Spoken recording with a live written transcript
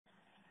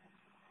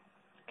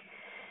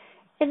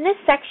In this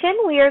section,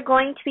 we are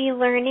going to be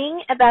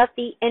learning about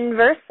the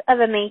inverse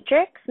of a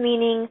matrix,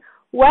 meaning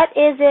what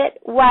is it,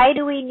 why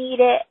do we need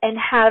it, and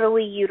how do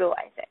we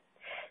utilize it.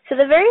 So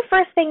the very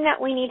first thing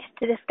that we need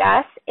to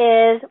discuss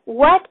is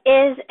what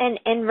is an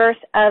inverse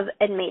of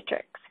a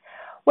matrix?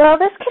 Well,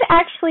 this could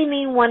actually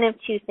mean one of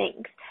two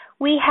things.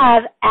 We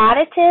have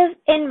additive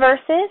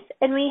inverses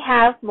and we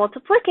have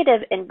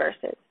multiplicative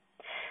inverses.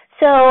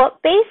 So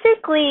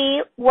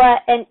basically what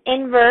an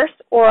inverse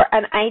or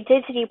an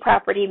identity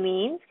property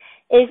means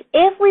is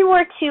if we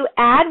were to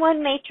add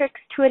one matrix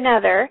to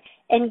another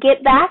and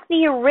get back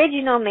the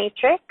original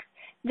matrix,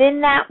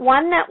 then that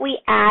one that we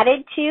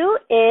added to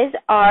is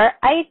our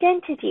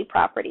identity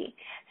property.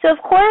 So of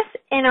course,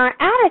 in our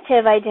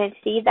additive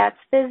identity, that's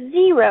the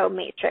zero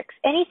matrix.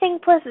 Anything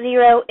plus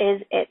zero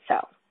is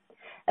itself.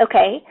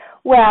 Okay,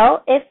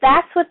 well, if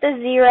that's what the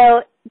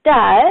zero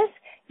does,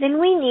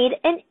 then we need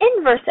an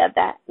inverse of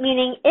that,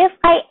 meaning if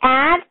I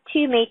add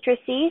two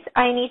matrices,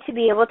 I need to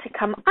be able to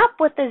come up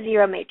with the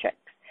zero matrix.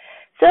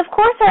 So of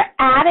course,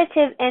 our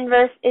additive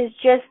inverse is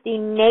just the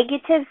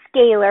negative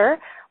scalar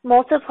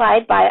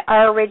multiplied by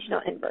our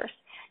original inverse.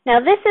 Now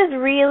this is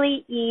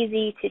really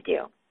easy to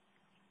do.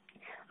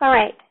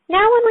 Alright,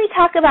 now when we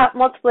talk about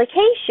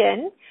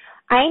multiplication,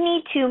 I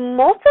need to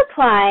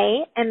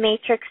multiply a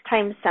matrix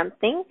times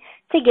something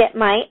to get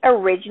my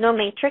original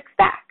matrix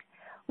back.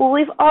 Well,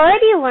 we've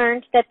already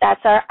learned that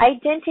that's our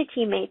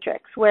identity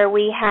matrix, where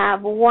we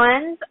have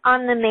ones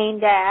on the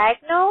main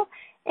diagonal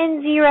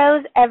and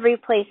zeros every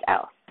place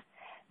else.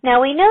 Now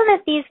we know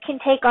that these can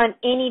take on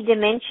any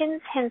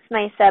dimensions, hence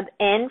my sub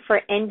n for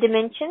n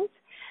dimensions.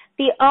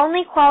 The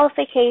only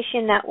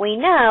qualification that we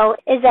know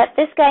is that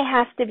this guy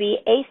has to be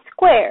a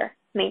square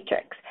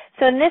matrix.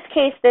 So in this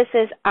case, this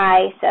is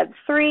I sub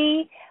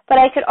 3, but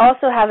I could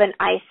also have an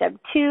I sub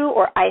 2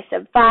 or I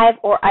sub 5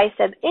 or I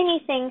sub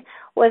anything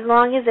as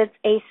long as it's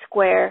a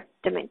square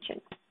dimension.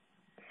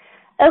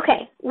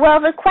 Okay, well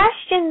the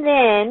question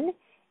then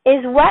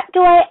is what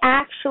do I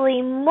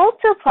actually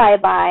multiply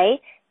by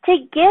to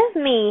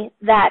give me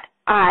that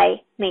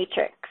I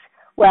matrix?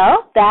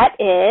 Well, that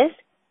is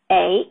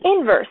a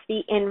inverse,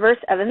 the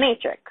inverse of a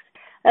matrix.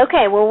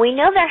 Okay, well we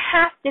know there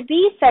has to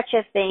be such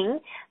a thing,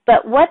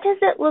 but what does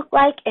it look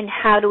like and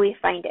how do we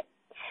find it?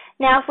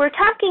 Now if we're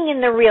talking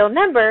in the real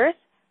numbers,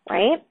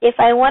 right, if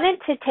I wanted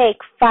to take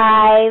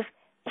 5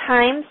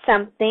 times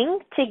something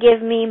to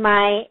give me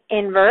my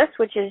inverse,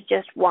 which is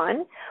just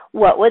 1,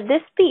 what would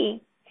this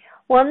be?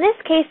 Well, in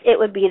this case, it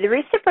would be the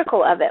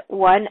reciprocal of it,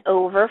 1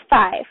 over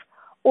 5.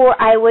 Or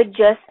I would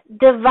just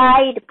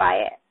divide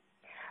by it.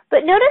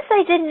 But notice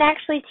I didn't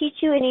actually teach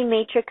you any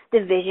matrix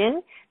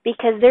division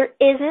because there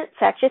isn't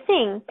such a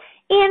thing.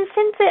 And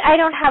since I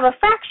don't have a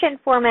fraction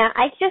format,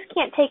 I just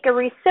can't take a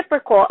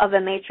reciprocal of a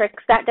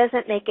matrix. That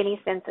doesn't make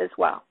any sense as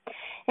well.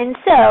 And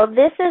so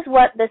this is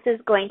what this is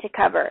going to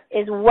cover,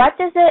 is what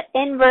does the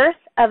inverse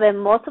of a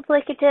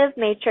multiplicative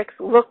matrix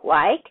look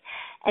like,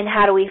 and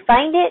how do we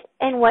find it,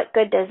 and what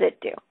good does it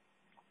do?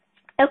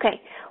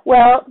 Okay,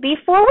 well,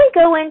 before we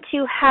go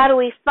into how do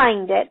we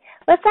find it,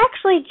 let's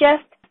actually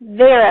just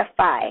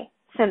verify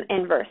some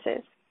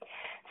inverses.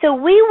 So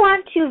we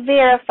want to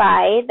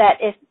verify that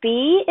if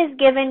B is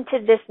given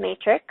to this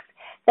matrix,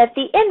 that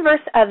the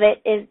inverse of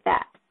it is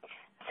that.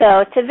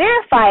 So to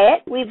verify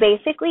it, we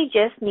basically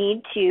just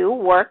need to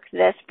work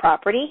this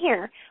property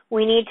here.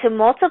 We need to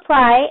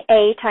multiply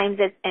A times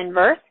its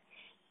inverse,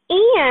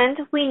 and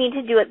we need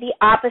to do it the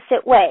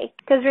opposite way.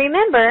 Because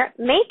remember,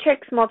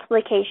 matrix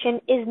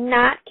multiplication is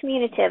not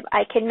commutative.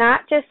 I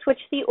cannot just switch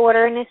the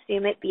order and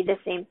assume it be the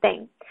same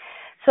thing.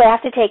 So I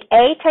have to take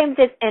A times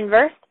its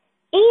inverse,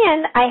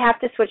 and I have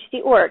to switch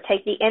the order.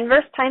 Take the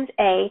inverse times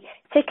A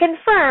to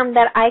confirm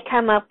that I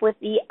come up with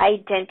the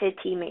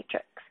identity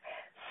matrix.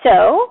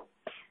 So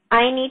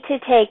I need to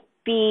take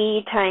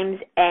B times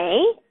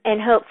A, and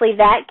hopefully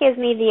that gives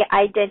me the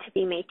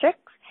identity matrix.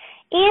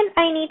 And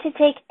I need to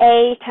take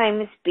A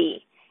times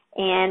B.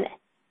 And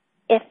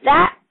if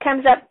that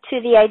comes up to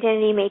the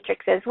identity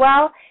matrix as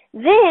well,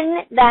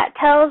 then that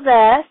tells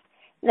us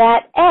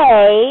that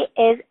A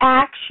is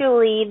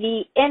actually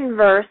the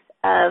inverse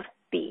of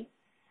B.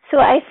 So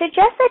I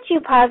suggest that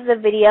you pause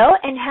the video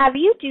and have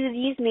you do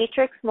these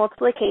matrix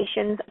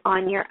multiplications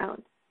on your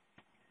own.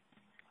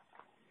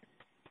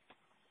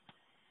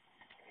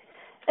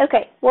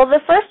 Okay, well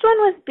the first one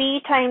was B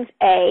times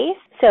A.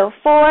 So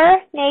 4,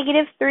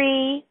 negative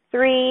 3,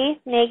 3,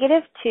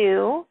 negative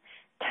 2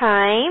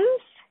 times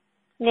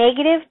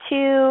negative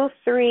 2,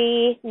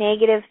 3,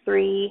 negative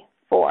 3,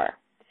 4.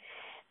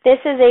 This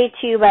is a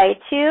 2 by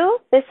 2.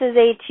 This is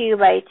a 2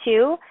 by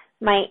 2.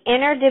 My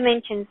inner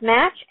dimensions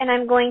match, and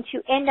I'm going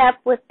to end up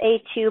with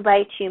a 2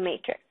 by 2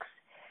 matrix.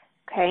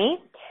 Okay,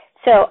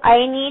 so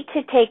I need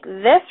to take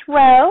this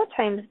row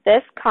times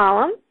this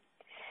column.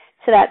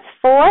 So that's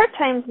 4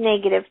 times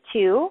negative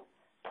 2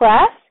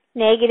 plus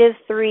negative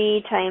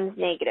 3 times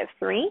negative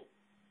 3.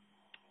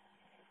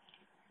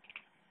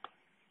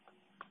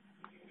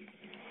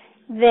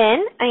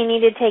 Then I need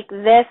to take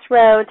this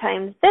row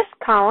times this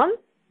column.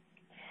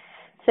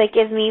 So it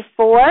gives me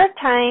 4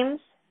 times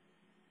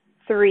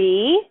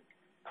 3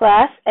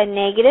 plus a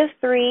negative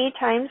 3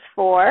 times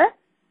 4.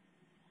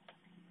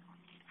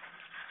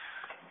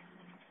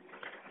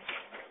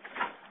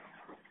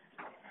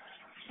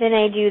 Then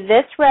I do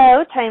this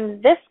row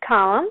times this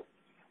column.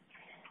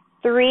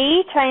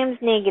 3 times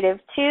negative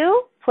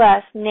 2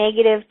 plus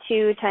negative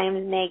 2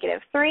 times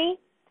negative 3.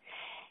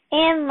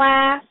 And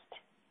last,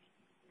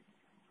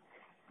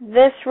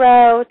 this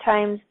row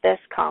times this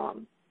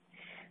column,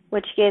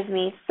 which gives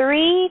me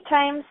 3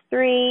 times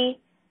 3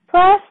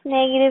 plus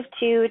negative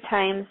 2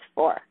 times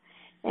 4.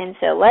 And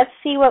so let's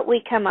see what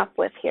we come up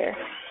with here.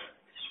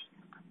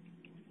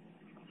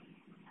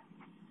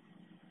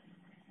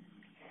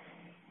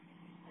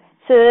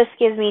 So this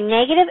gives me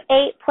negative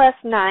 8 plus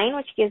 9,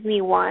 which gives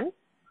me 1.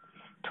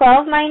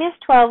 12 minus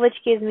 12, which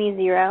gives me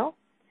 0.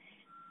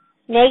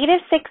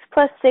 Negative 6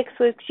 plus 6,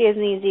 which gives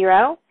me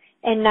 0.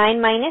 And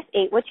 9 minus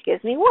 8, which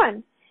gives me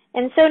 1.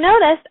 And so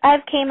notice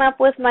I've came up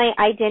with my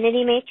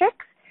identity matrix,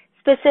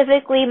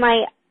 specifically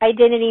my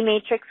identity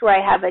matrix where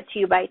I have a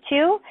 2 by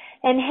 2,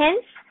 and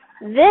hence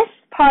this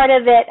part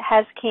of it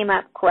has came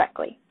up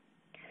correctly.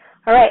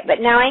 All right, but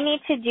now I need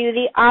to do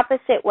the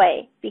opposite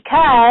way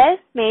because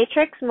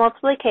matrix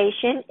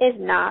multiplication is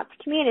not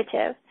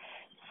commutative.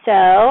 So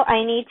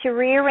I need to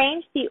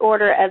rearrange the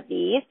order of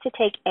these to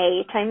take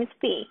A times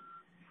B.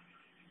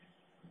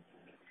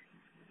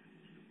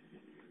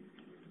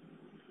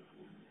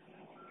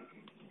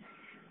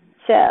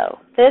 So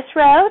this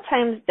row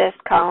times this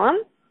column,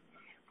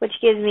 which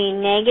gives me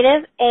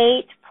negative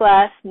 8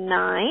 plus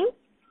 9.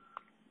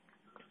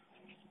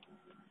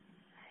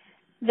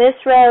 This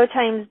row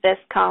times this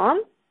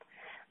column,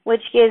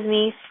 which gives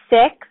me 6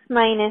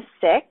 minus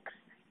 6.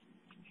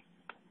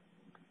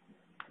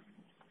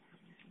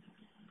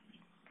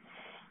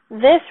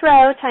 This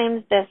row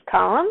times this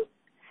column,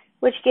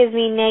 which gives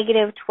me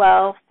negative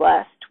 12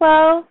 plus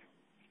 12.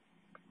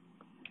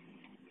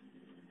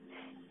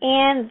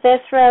 And this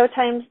row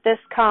times this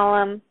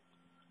column,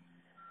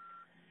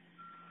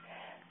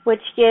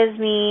 which gives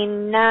me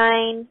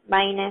 9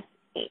 minus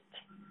 8.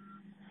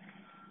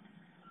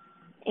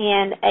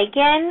 And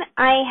again,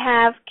 I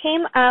have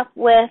came up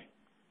with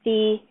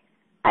the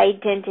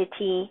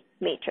identity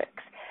matrix.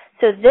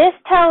 So this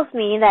tells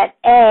me that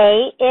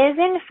A is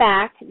in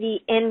fact the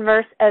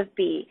inverse of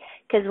B,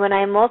 because when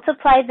I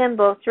multiplied them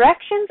both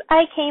directions,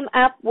 I came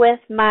up with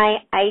my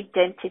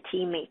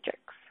identity matrix.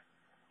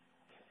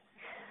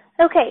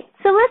 Okay,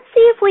 so let's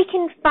see if we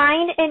can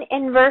find an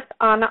inverse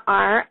on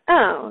our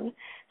own.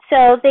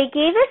 So they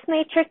gave us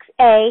matrix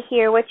A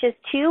here, which is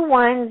 2,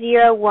 1,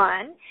 0,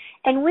 1,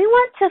 and we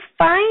want to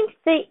find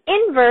the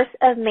inverse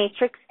of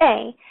matrix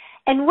A.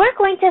 And we're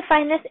going to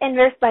find this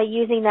inverse by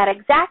using that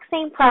exact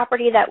same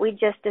property that we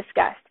just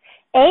discussed.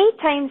 A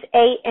times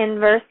A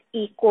inverse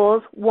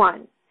equals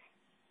 1,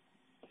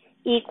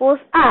 equals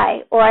I,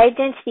 or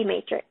identity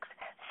matrix.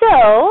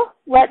 So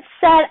let's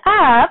set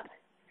up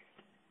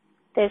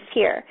this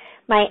here.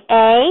 My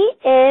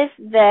A is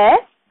this.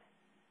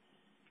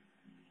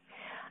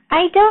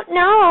 I don't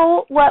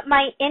know what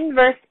my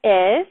inverse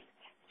is,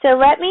 so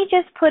let me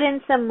just put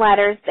in some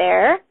letters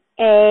there.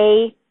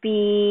 A,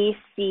 B,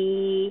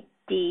 C,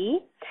 D.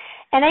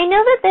 And I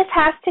know that this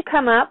has to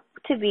come up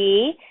to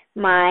be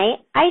my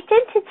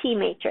identity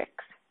matrix.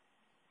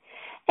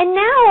 And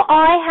now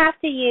all I have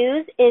to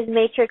use is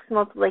matrix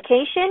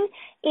multiplication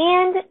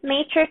and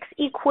matrix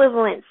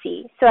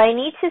equivalency. So I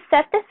need to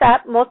set this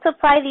up,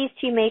 multiply these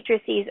two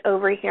matrices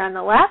over here on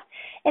the left,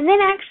 and then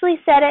actually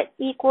set it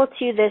equal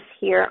to this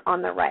here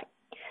on the right.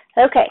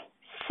 Okay,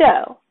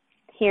 so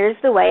here's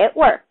the way it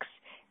works.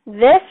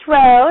 This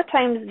row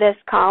times this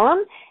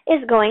column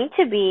is going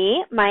to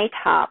be my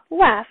top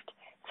left.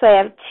 So I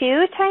have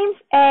 2 times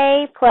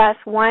A plus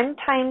 1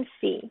 times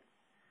C.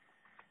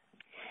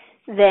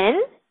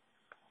 Then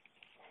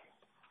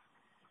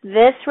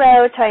this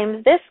row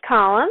times this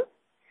column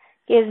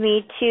gives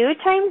me 2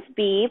 times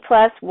B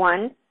plus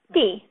 1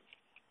 D.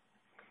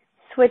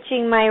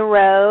 Switching my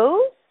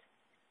rows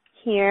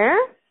here.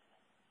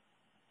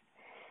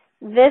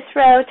 This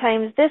row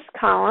times this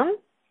column.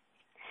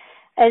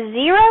 A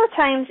 0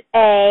 times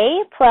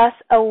A plus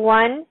a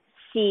 1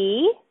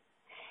 C.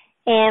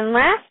 And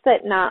last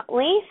but not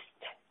least,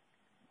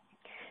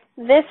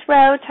 this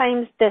row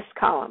times this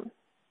column.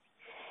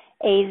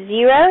 A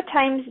 0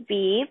 times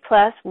B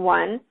plus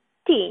 1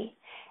 D.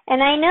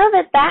 And I know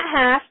that that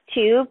has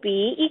to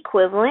be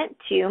equivalent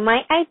to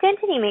my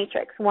identity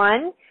matrix,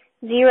 1,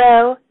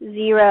 0,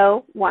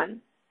 0,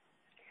 1.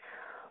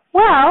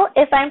 Well,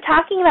 if I'm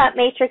talking about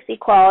matrix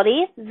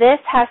equality, this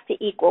has to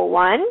equal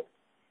 1,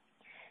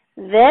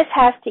 this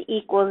has to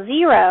equal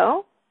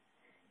 0,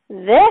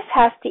 this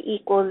has to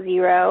equal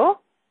 0,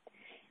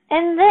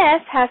 and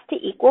this has to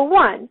equal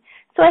 1.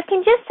 So I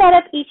can just set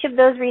up each of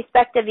those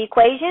respective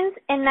equations,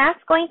 and that's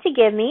going to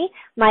give me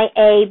my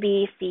A,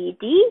 B, C,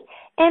 D,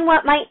 and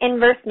what my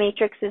inverse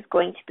matrix is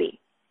going to be.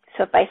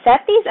 So if I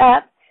set these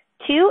up,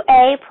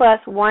 2A plus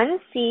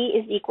 1C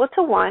is equal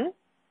to 1.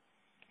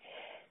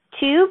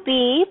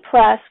 2B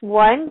plus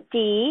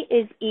 1D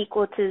is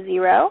equal to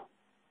 0.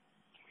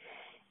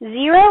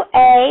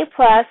 0A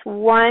plus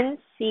 1C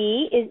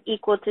C is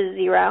equal to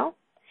 0,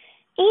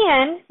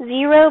 and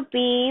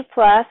 0b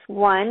plus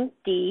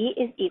 1d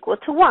is equal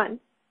to 1.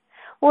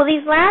 Well,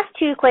 these last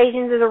two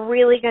equations are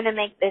really going to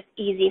make this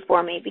easy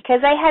for me. Because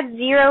I had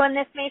 0 in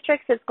this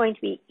matrix, it's going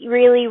to be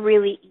really,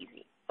 really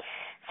easy.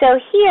 So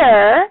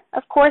here,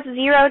 of course,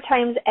 0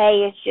 times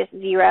A is just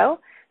 0.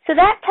 So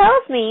that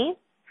tells me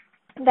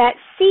that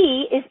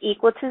C is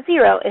equal to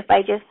 0 if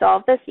I just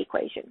solve this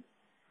equation.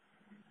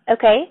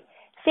 Okay?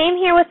 Same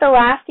here with the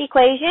last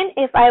equation.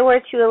 If I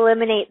were to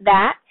eliminate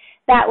that,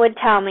 that would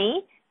tell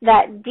me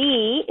that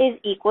D is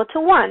equal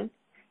to 1.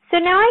 So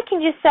now I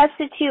can just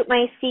substitute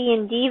my C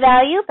and D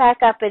value back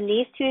up in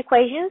these two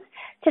equations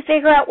to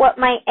figure out what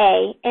my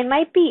A and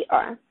my B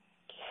are.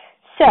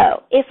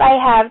 So if I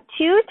have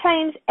 2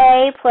 times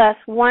A plus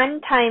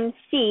 1 times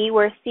C,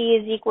 where C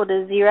is equal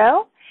to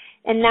 0,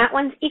 and that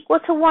one's equal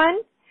to 1,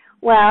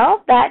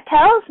 well, that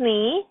tells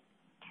me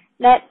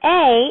that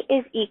A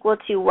is equal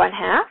to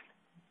 1/2.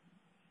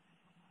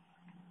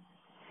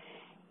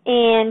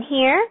 And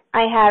here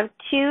I have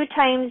 2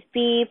 times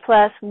B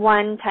plus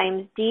 1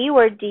 times D,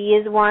 where D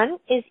is 1,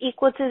 is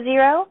equal to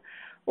 0,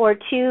 or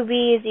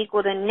 2B is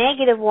equal to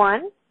negative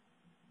 1.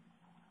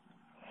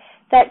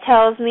 That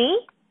tells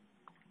me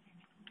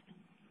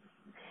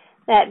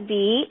that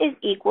B is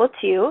equal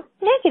to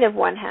negative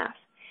 1/2.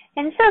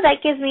 And so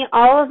that gives me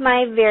all of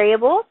my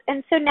variables,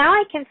 and so now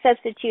I can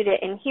substitute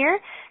it in here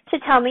to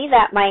tell me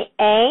that my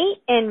A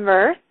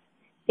inverse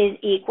is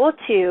equal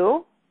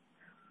to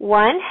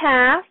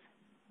 1/2,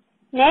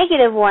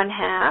 negative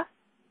 1/2,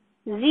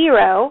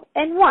 0,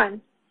 and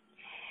 1.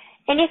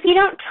 And if you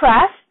don't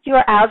trust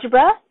your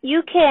algebra,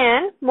 you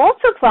can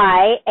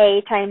multiply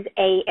A times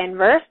A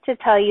inverse to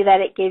tell you that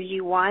it gives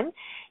you 1,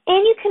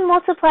 and you can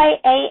multiply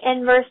A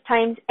inverse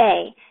times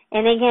A,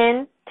 and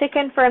again, to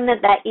confirm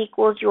that that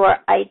equals your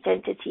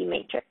identity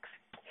matrix.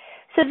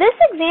 So this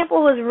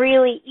example was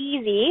really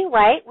easy,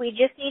 right? We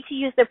just need to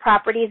use the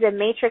properties of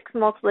matrix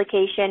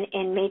multiplication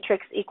and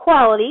matrix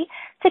equality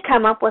to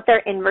come up with our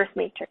inverse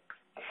matrix.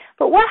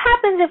 But what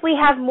happens if we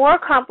have more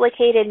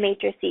complicated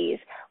matrices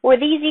where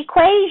these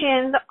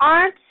equations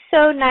aren't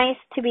so nice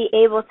to be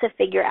able to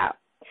figure out?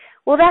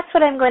 Well, that's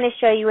what I'm going to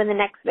show you in the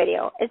next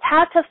video, is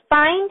how to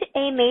find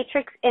a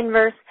matrix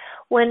inverse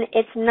when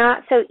it's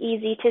not so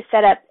easy to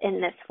set up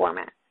in this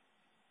format.